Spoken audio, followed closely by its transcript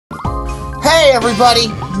Hey everybody,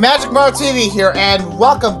 Magic Mario TV here, and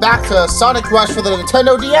welcome back to Sonic Rush for the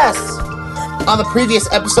Nintendo DS. On the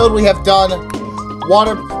previous episode, we have done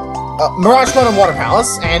Mirage Run and Water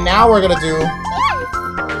Palace, and now we're gonna do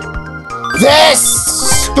this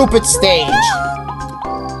stupid stage.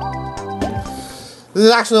 This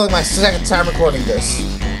is actually like my second time recording this.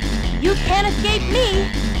 You can't escape me.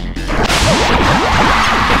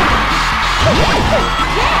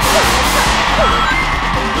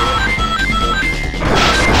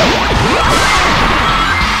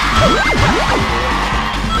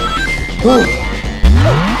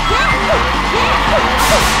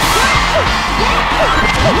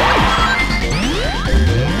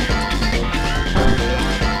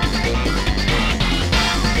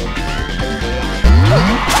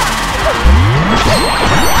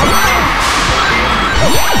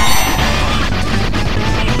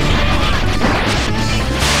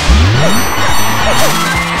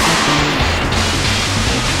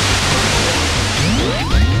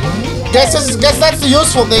 Guess that's the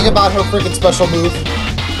useful thing about her freaking special move.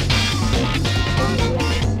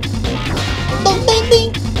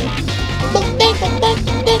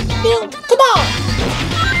 Come on!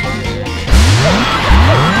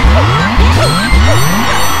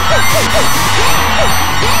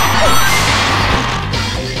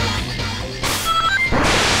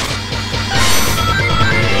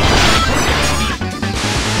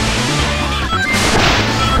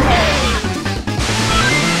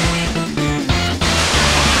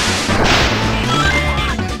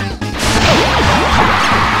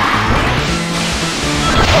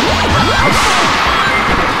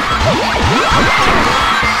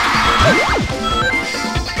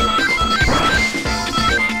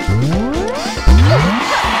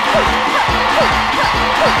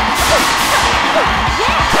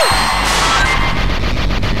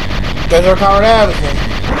 Guys are powered everything.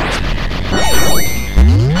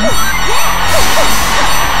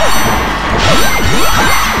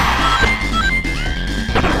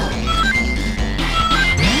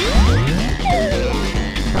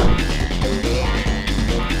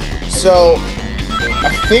 So, I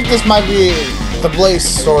think this might be the Blaze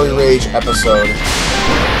Story Rage episode.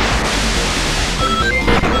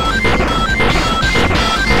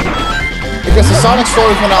 Because the Sonic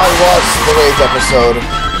Story finale was the Rage episode.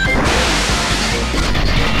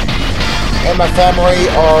 And my family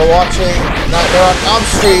are watching Nightmare on Elm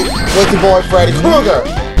Street with your boy Freddy Krueger.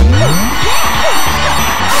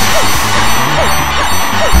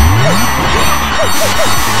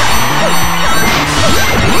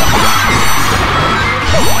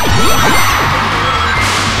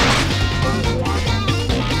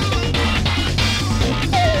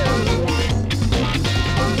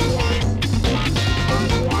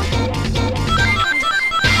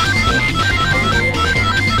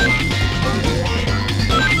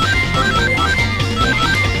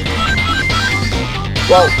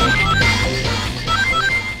 Well,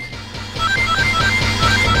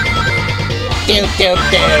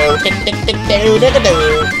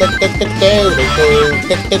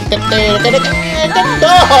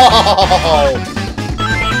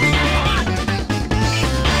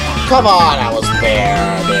 come on, I was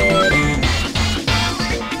there, dude.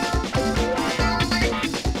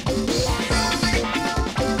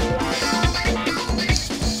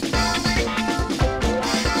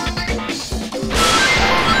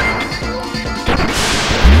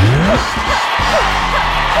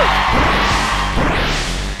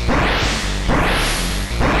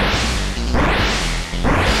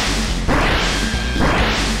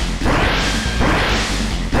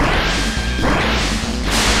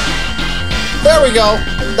 There we go.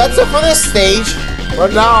 That's it for this stage.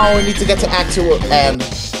 But now we need to get to Act 2 and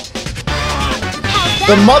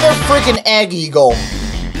the mother freaking egg eagle.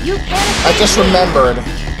 I just remembered.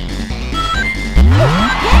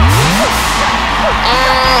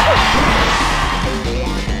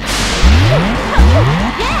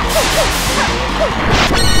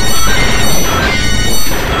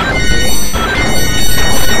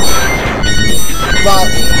 But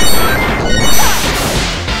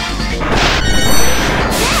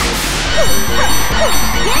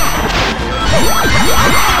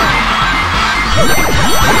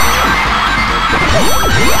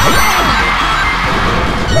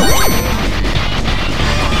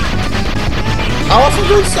I wasn't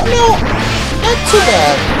doing so. No, not too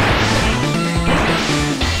bad.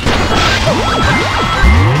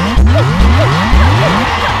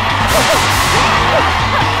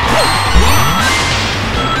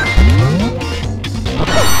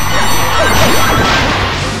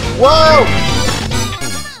 Whoa!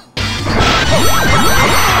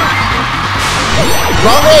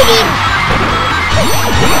 Wrong way, dude.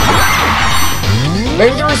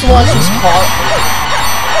 Maybe the reason why she's caught.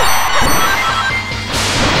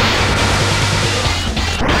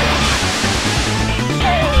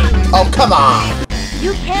 Oh, come on!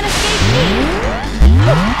 You can't escape me!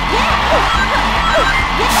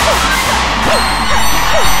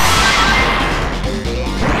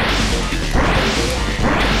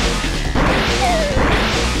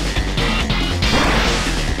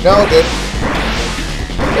 No, dude.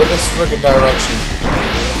 In this freaking direction.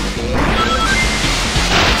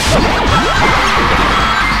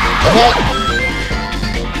 Okay.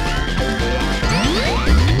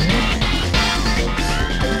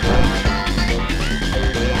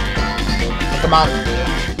 Come on.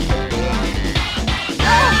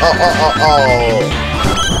 Oh.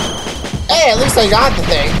 Hey, at least I got the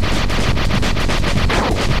thing.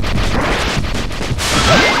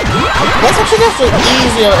 That's actually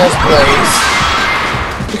easier as Blaze.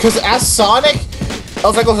 Because as Sonic, I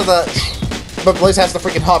was like, go to the... But Blaze has the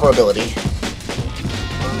freaking hover ability.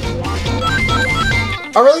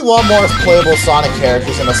 I really want more playable Sonic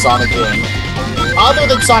characters in a Sonic game. Other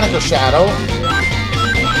than Sonic or Shadow.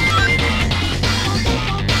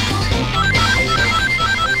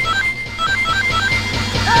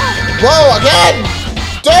 Whoa, again!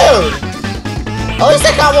 Dude! At least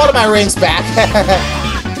I got one of my rings back.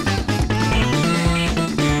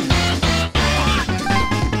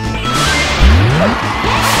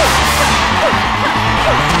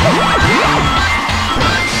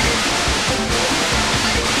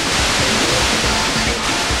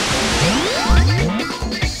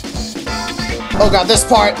 Oh god, this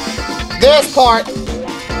part! This part!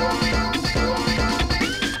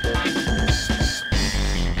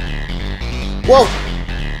 Whoa!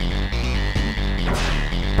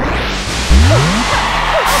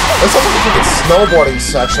 This sounds like a freaking snowboarding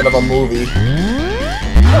section of a movie.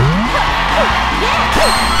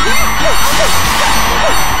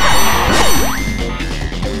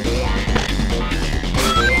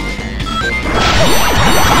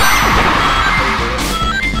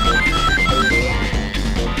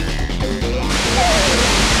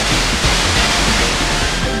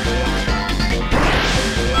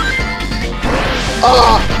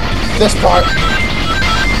 This part.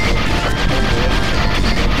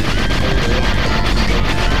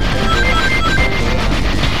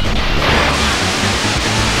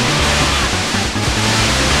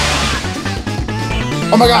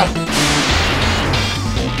 Oh my god.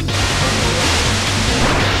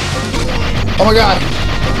 Oh my god.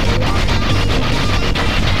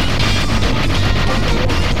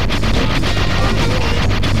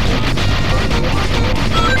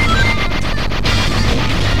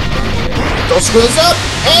 Don't screw this up!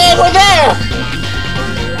 And we're there!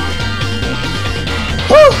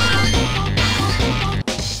 Whew!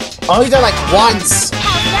 Only done like once.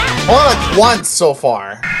 Only like once so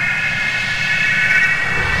far.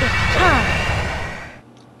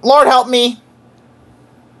 Lord help me.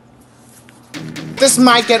 This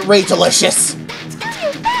might get Ray delicious.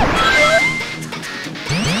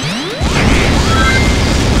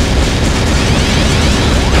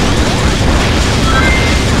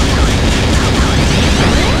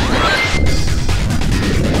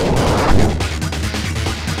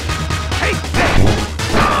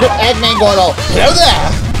 Eggman going all, hello there!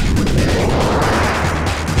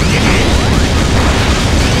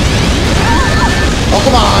 Oh,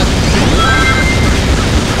 come on!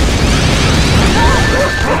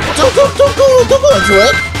 Don't go into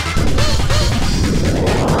it!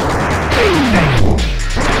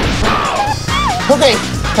 Okay,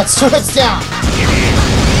 that's 2 hits down.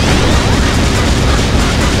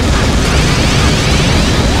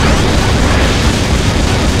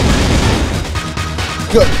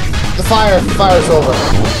 Good. The fire's over.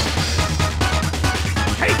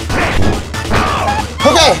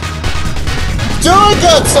 Okay! Doing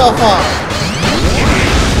good so far!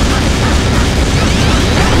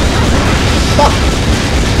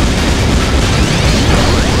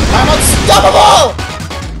 I'm unstoppable!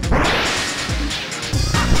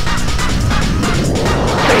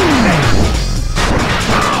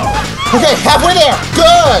 Okay, halfway there!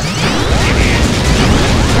 Good!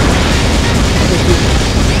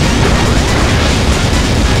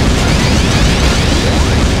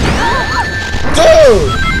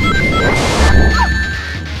 Dude!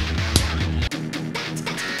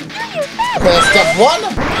 Okay, that's step 1.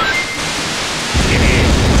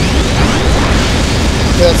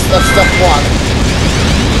 Okay, that's step 1.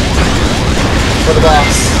 For the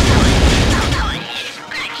boss.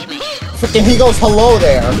 Freaking he goes hello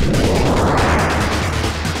there.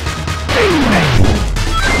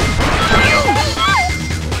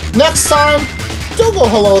 Next time, Don't go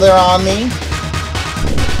hello there on me.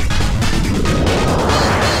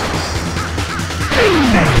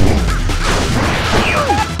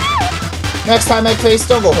 Next time, Eggface,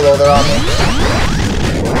 don't go hello there on me.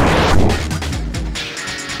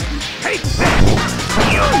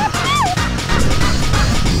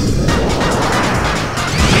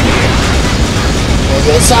 Go to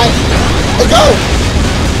the other side. Let's go!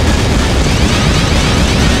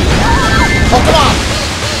 Oh, come on!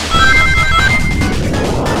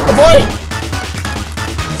 Avoid!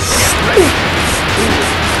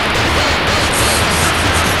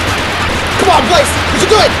 Come on, Blaze! You should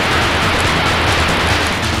do it!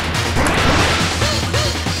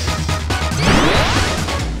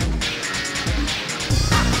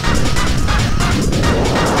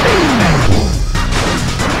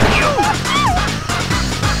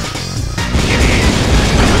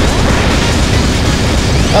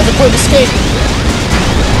 That's a quick escape.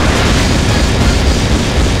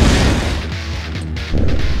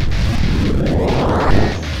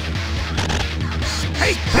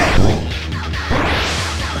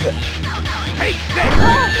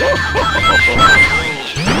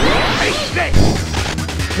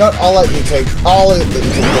 No, I'll let you take. I'll let you take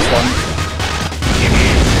this one.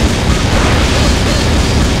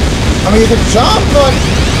 I mean, you can jump, but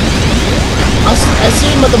I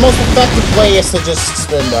see but the most effective way is to just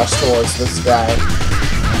spin dash towards this guy.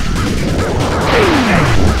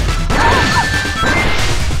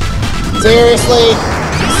 Seriously?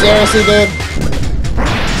 Seriously, dude?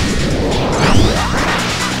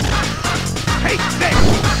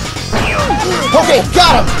 Okay,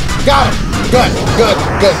 got him! Got him! Good, good,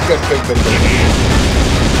 good, good, good, good, good.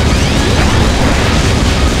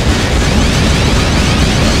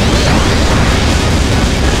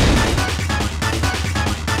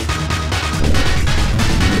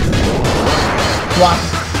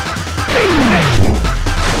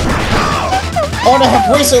 Oh, and I have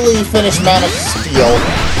recently finished Man of Steel.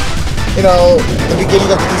 You know, the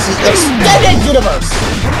beginning of the DC Extended Universe.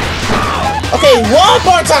 Okay, one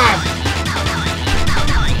more time.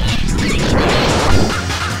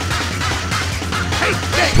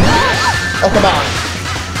 Oh, come on.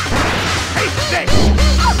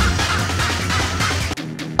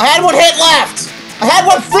 I had one hit left. I had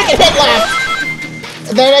one freaking hit left.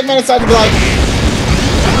 And then Eggman decided to be like,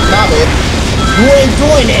 nah, babe. You ain't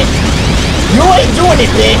doing it. You ain't doing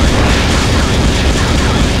it, babe.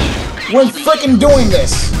 We're freaking doing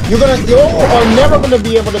this. You are never gonna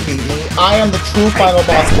be able to beat me. I am the true final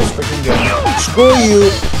boss of this freaking game. Screw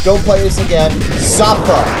you. Don't play this again.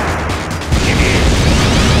 Suffer.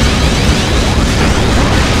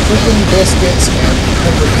 Freaking biscuits and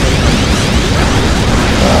everything.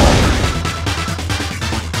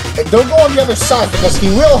 And don't go on the other side because he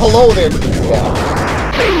will hello there.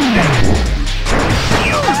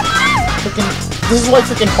 Freaking, this is why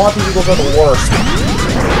freaking Harpy Eagles are the worst.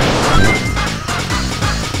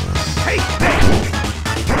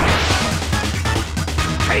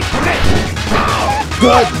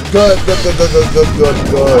 Good, good, good, good, good, good, good, good,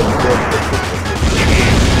 good, good.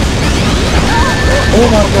 Oh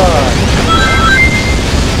my god.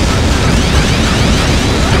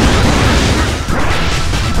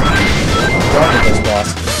 Done with this boss.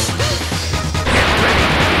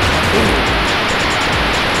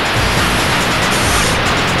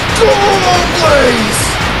 Go on, Blaze!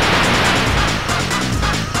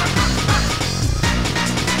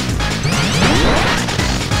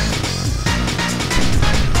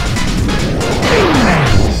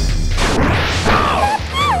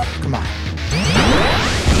 Come on.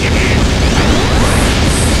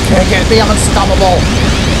 Can't get me, I'm unstoppable.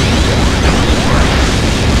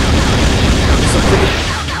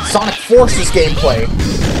 Sonic Forces gameplay.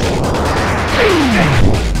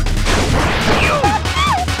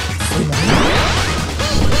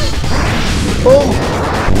 Oh!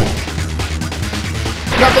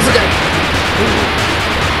 Not this again!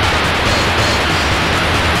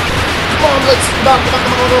 Come on, let's...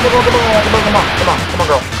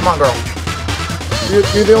 Come on, girl.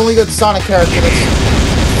 You're the only good Sonic character that's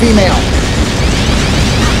female.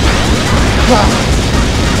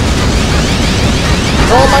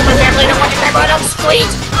 Oh, my family don't want to climb out on the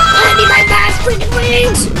street! I need my last freaking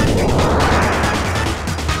wings!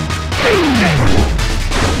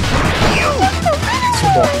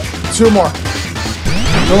 Two more,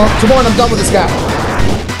 and I'm done with this guy.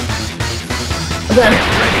 And then...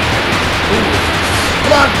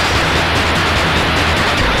 Come on!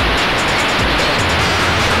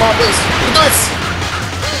 Come on, please. Do this!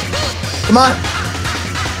 Come on!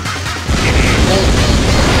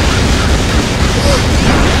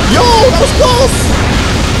 Yo, that was close!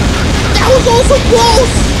 That was also so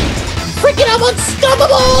close! Freaking I'm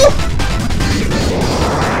unstoppable!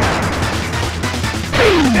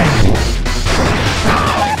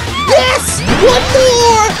 Yes! One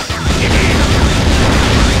more!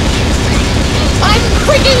 I'm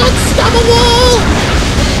freaking unstoppable!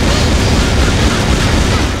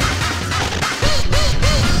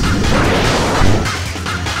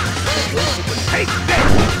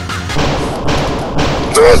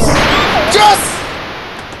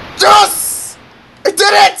 Just! I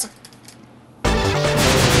did it!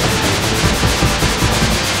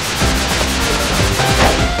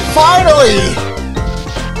 Finally!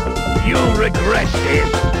 You'll regret this.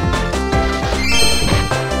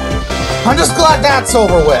 I'm just glad that's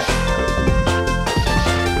over with.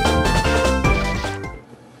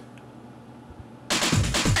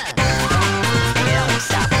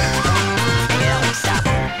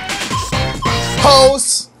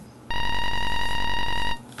 Hose!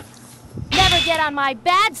 Never get on my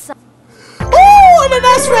bad side. Oh, and an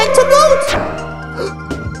S rank to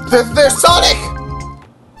boot! There's Sonic!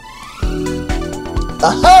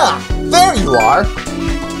 Aha! There you are!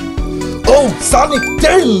 Oh, Sonic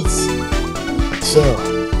Tails! So,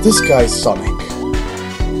 this guy's Sonic.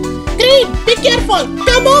 Green, be careful!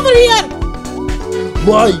 Come over here!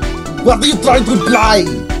 Why? What are you trying to imply?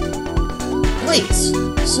 Wait,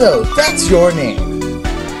 so that's your name?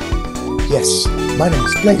 Yes, my name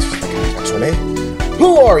is Blaze, actually.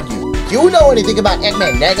 Who are you? Do you know anything about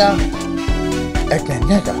Eggman Nega? Eggman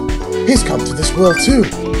Nega? He's come to this world too.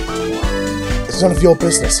 It's none of your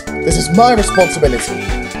business. This is my responsibility.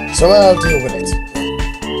 So I'll deal with it.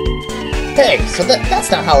 Hey, so that's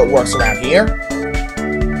not how it works around here.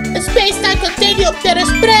 The space-time continuum theory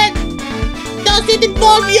spread! Does it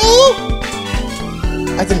involve you?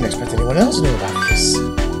 I didn't expect anyone else to know about this.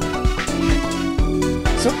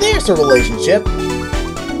 So there's a relationship.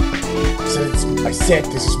 I said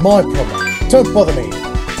this is my problem. Don't bother me.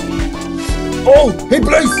 Oh, hey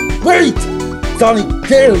Blaze! Wait! Sonic,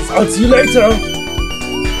 Tails, I'll see you later!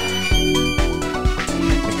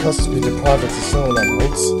 Because it's been deprived of the solar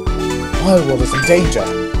emeralds, my world is in danger.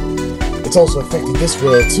 It's also affecting this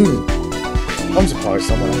world too. I'm surprised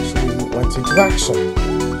someone actually went into action.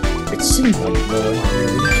 It seemed like no one here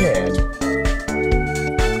really cared.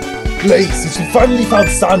 Blaze, since you finally found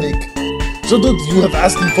Sonic, shouldn't you have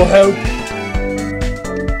asked him for help?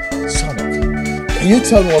 Sonic, can you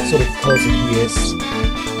tell me what sort of person he is?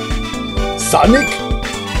 Sonic?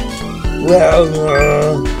 Well,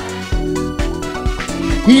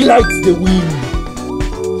 he likes the wind.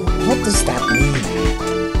 What does that mean?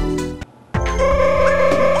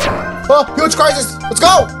 Oh, huge crisis! Let's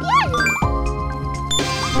go!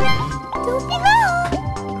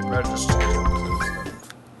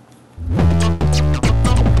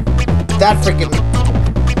 That freaking...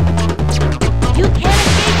 You can't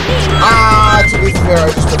escape me. Ah, to be fair, I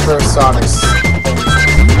just prefer Sonic's.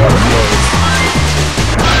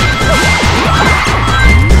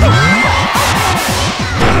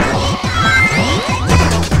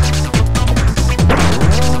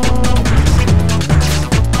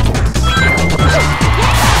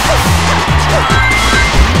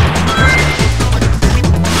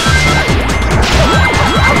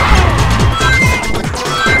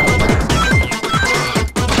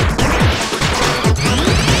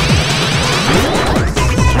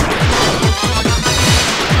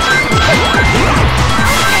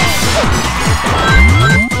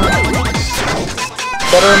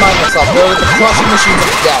 Better remind myself, they're the crushing machines of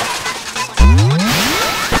death.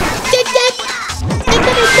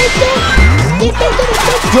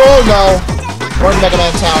 Oh no! We're in Mega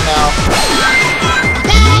Man Town now.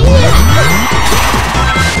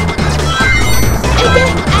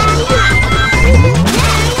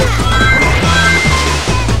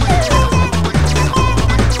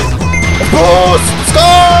 Boost! Let's go!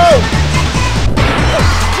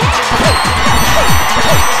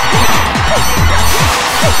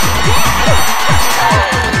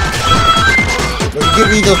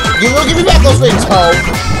 You will give me back those rings, ho!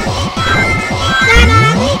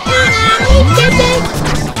 Look at that.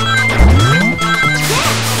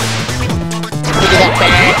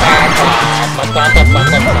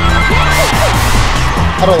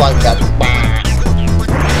 I don't like that.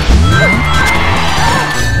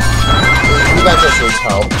 Give me back those rings, ho.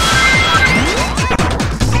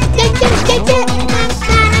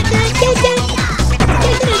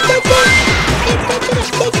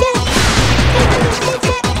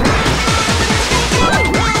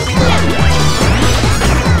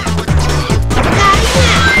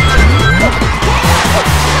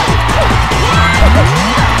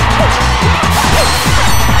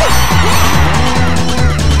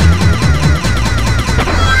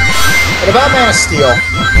 about Man of Steel.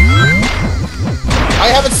 I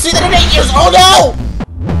haven't seen it in 8 years. Oh no!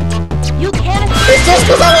 You can't. It's just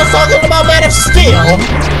because I was talking about Man of Steel.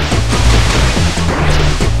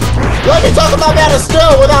 Let me talk about Man of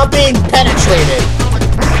Steel without being penetrated.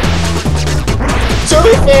 To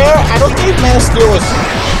be fair, I don't think Man of Steel was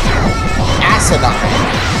asinine.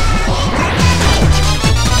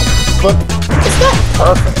 But it's not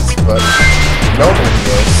perfect, but nobody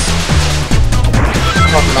is.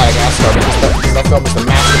 Problematic Asgard because that film is a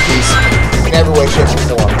masterpiece in every way, shape,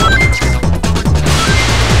 or form.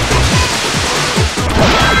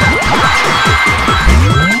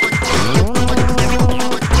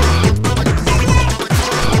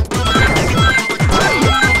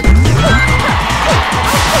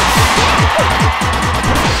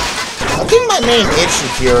 I think my main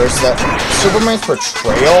issue here is that Superman's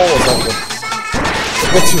portrayal was like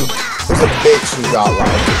a bit too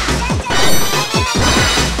godlike.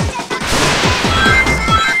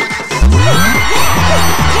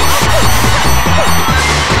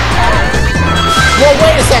 Well,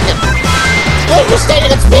 wait a second! Wait, you're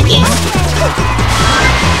stating it's Mickey!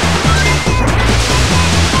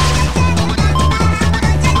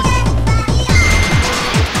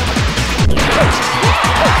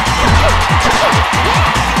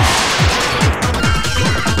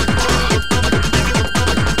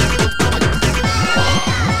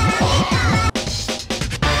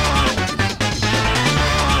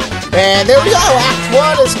 And there we go! Act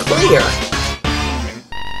 1 is clear!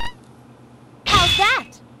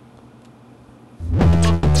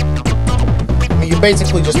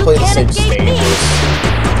 Basically just play the same stages.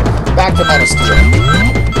 Back to Man of Steel.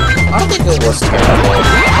 I don't think it was terrible.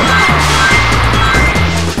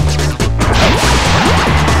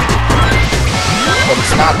 But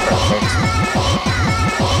it's not perfect.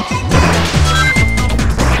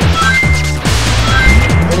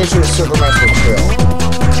 An issue with Superman's portrayal.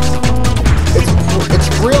 It's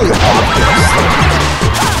really obvious that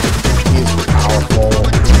he's powerful.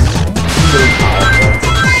 Really powerful.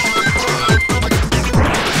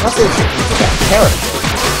 Not that it's a bad character.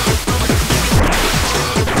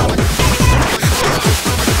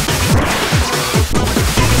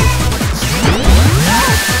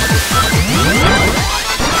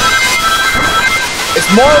 It's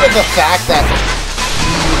more of the fact that he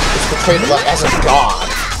is portrayed as a god.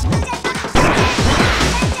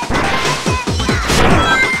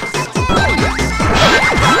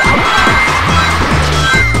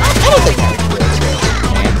 I don't think that would really good.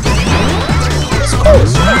 He's cool.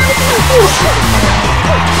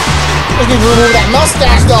 He can remove that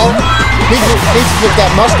mustache though. Needs to flip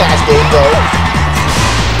that mustache game though.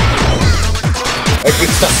 Like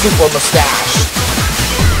it's the super mustache.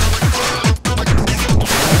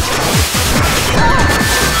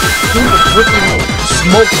 Super freaking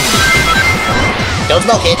smoking. Don't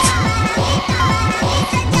smoke it.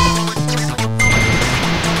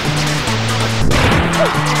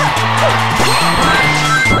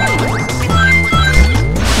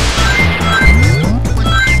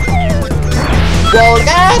 Roll it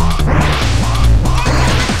up!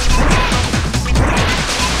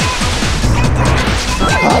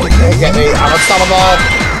 Oh, you can't get me. I'm unstoppable.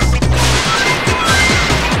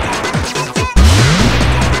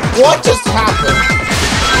 What just happened?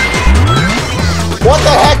 What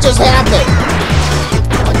the heck just happened?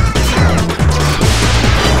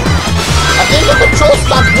 I think the control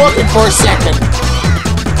stopped working for a second.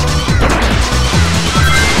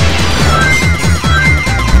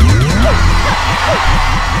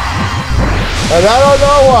 And I don't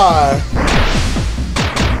know why.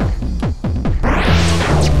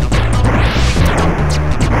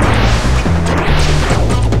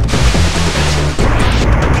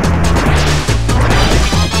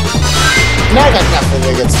 Now I got nothing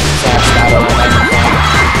against Zack Snyder or anything.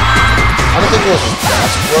 I don't think it was his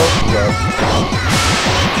best work, but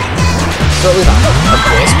certainly not a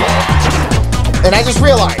baseball. And I just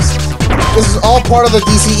realized this is all part of the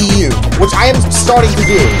DCEU, which I am starting to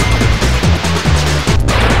do.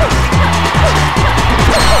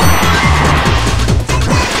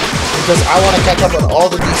 Because I want to catch up on all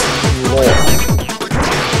the DCEU lore.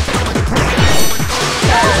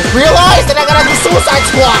 Realize that I gotta do Suicide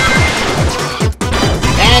Squad!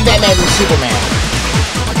 And Batman v Superman.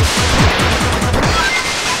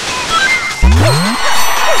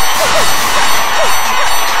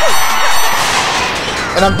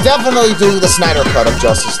 And I'm definitely doing the Snyder cut of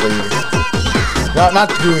Justice League. Not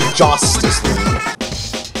doing Justice League.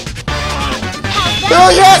 Oh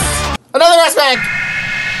yes! Another aspect!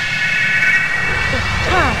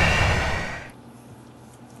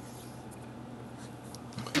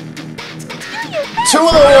 Two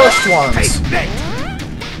of the worst ones.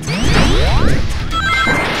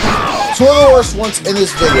 Two of the worst ones in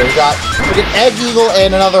this video. We got freaking Egg Eagle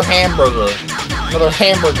and another hamburger. Another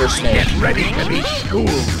hamburger snake. Get ready to be schooled.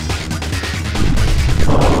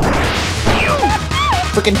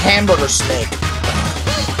 Freaking hamburger snake.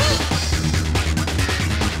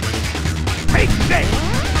 Take this.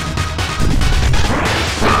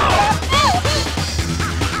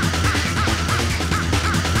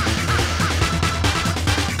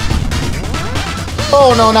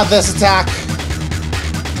 Oh no, not this attack.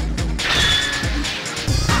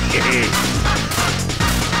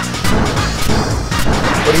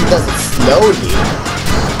 But he does it slowly.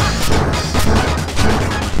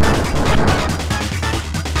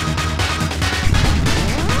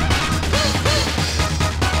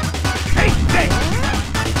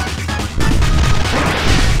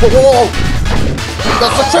 Whoa, whoa, whoa!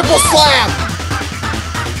 That's a triple slam!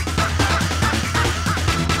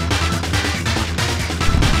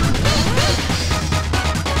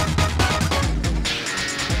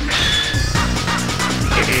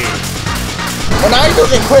 Well, now you're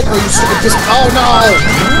doing it quicker, you should have just... Oh, no!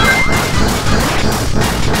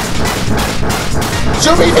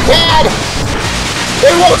 Shoot me if you can!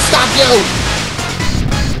 It won't stop you!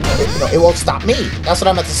 No, it won't stop me. That's what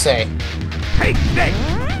I meant to say. Take this.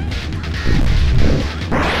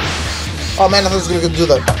 Oh, man, I thought I was going to do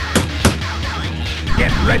that.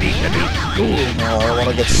 Get ready to be schooled. No, I don't want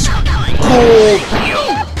to get schooled.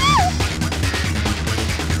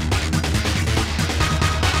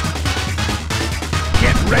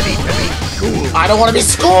 Get ready to be schooled. I don't want to be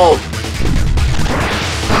schooled!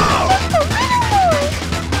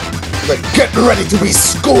 But get ready to be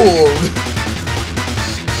schooled!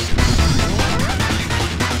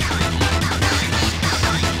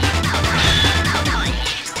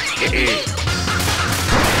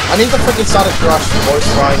 I need the freaking Sonic Rush voice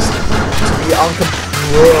lines to be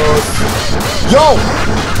uncomposed. Yo!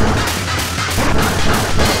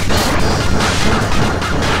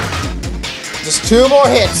 Just 2 more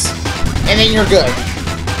hits, and then you're good.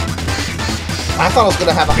 I thought I was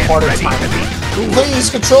gonna have a harder time. Please,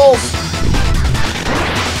 controls!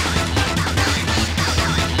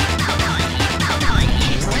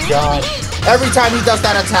 God. Every time he does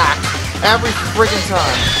that attack. Every freaking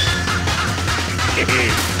time.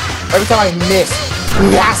 Every time I miss,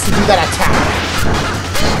 he has to do that attack.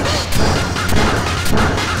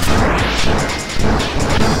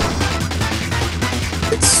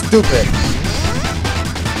 It's stupid.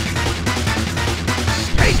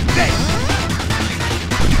 Take this.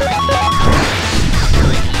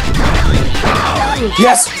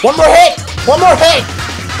 Yes! One more hit! One more hit!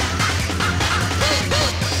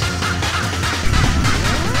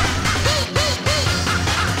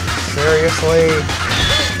 Seriously?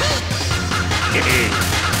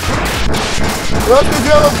 Well, if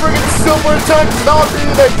you have a friggin' super attack, it's not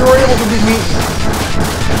meaning that you're able to be beaten.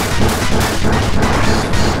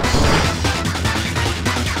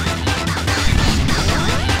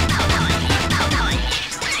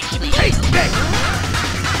 Take this.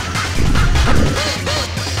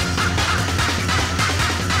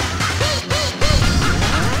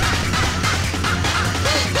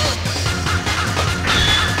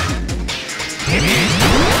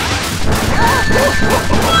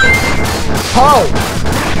 How?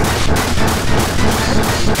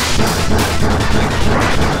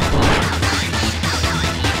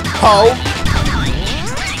 How?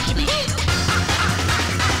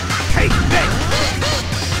 Take this.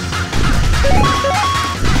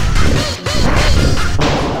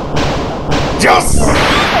 Yes!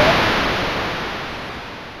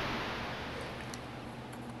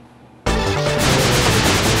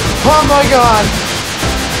 Oh my god!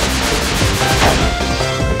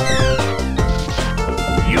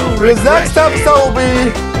 His next episode will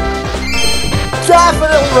be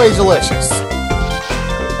definitely Rage-alicious.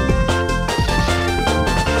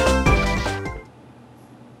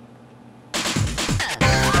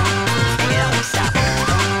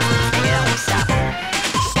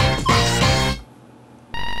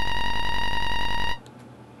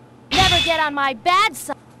 Never get on my bad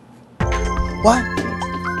side. What?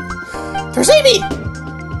 There's Amy!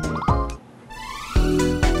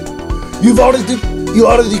 You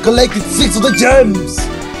already collected 6 of the gems!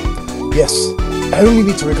 Yes, I only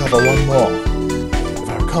need to recover 1 more. If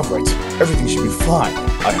I recover it, everything should be fine,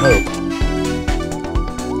 I hope.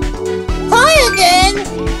 Hi again!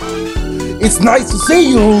 It's nice to see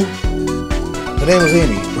you! The name is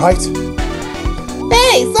Amy, right?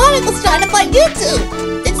 Hey, Sonic was trying to find you two!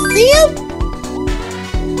 Did you see him?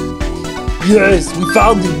 Yes, we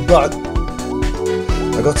found him, but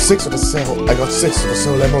I got 6 of the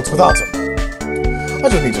soul emeralds without him. I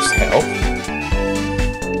don't need his help.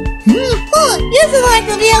 Oh, you Sonic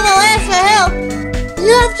will be able to ask for help.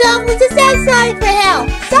 You have trouble, just ask Sonic for help.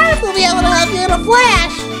 Sonic will be able to help you in a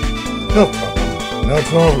flash. No problem. No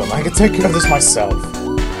problem. I can take care of this myself.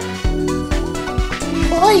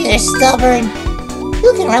 Oh, you're stubborn.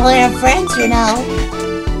 You can rely on friends, you know.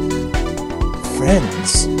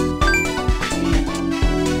 Friends?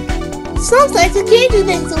 Sometimes you can't do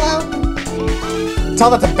things alone. Tell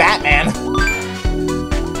that to Batman.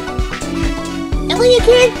 And when you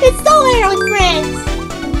can't, it's still there with friends.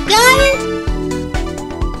 Got it?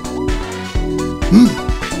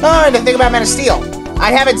 Oh, and the thing about Man of Steel.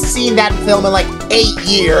 I haven't seen that film in like 8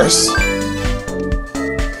 years.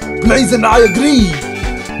 Blaze and I agree.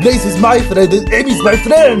 Blaze is my friend and Amy's my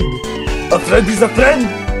friend. A friend is a friend.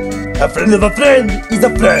 A friend of a friend is a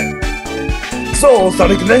friend. So,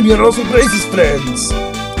 Sonic and Amy are also Blaze's friends.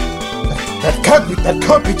 That can't be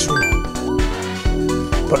true.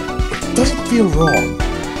 But it doesn't feel wrong.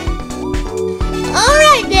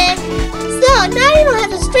 Alright then. So, now you don't have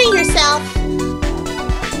to string yourself.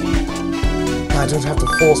 I don't have to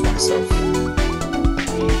force myself.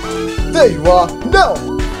 There you are. No.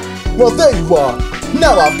 Well, there you are.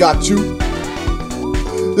 Now I've got you.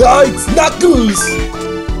 It's Knuckles!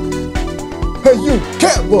 Hey, you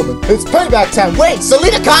Catwoman. It's payback time. Wait,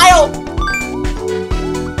 Selena Kyle.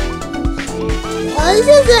 What is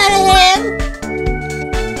this out of him?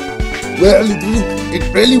 Well, it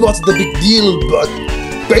really wasn't a big deal, but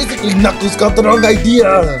basically Knuckles got the wrong idea.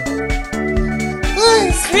 Oh,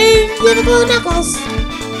 it's really beautiful Knuckles.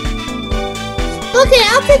 Okay,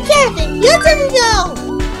 I'll take care of it. Your turn to go.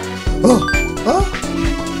 Huh?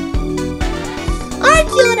 Aren't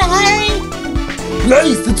you in a hurry?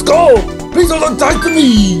 Blaze, let's go! Please hold on tight to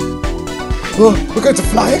me! We're going to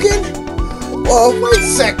fly again? Oh, wait a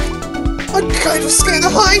sec. I'm kind of scared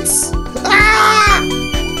of heights. Ah!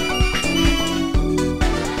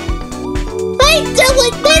 Hey,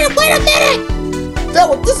 Dylan, wait a minute!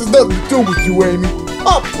 That this has nothing to do with you, Amy.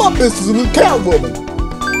 Oh, my business is with Catwoman.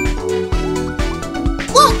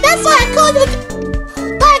 Look, that's why I called you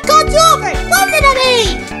over. Listen to me!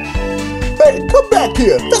 Hey, come back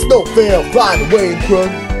here. That's no fair flying away,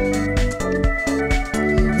 Krug.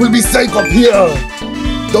 We'll be safe up here!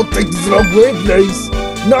 Don't take this the wrong way, Blaze!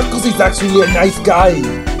 Knuckles is actually a nice guy!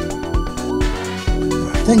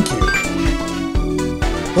 Thank you.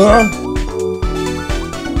 Huh?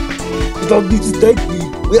 You don't need to thank me.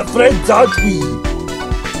 We are friends, aren't we?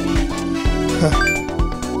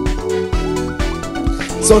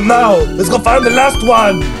 So now, let's go find the last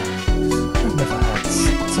one! I've never had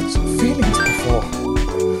such feelings before.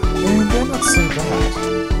 And they're not so bad.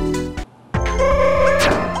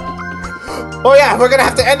 Oh yeah, we're gonna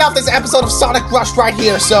have to end off this episode of Sonic Rush right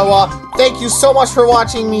here. So, thank you so much for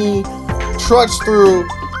watching me trudge through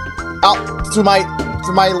my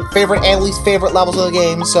favorite and least favorite levels of the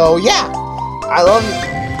game. So yeah, I love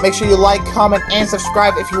you. Make sure you like, comment, and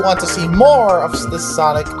subscribe if you want to see more of this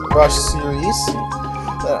Sonic Rush series.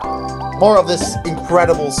 More of this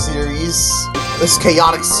incredible series, this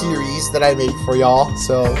chaotic series that I made for y'all.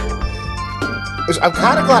 So, which I'm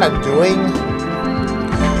kind of glad I'm doing.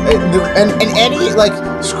 And any, like,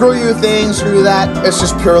 screw you thing, screw that, it's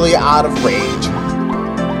just purely out of rage.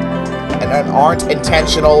 And aren't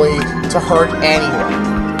intentionally to hurt anyone.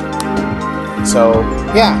 So,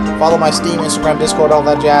 yeah, follow my Steam, Instagram, Discord, all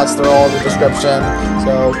that jazz, they're all in the description.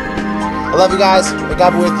 So, I love you guys, may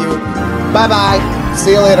God be with you. Bye-bye,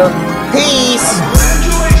 see you later, peace!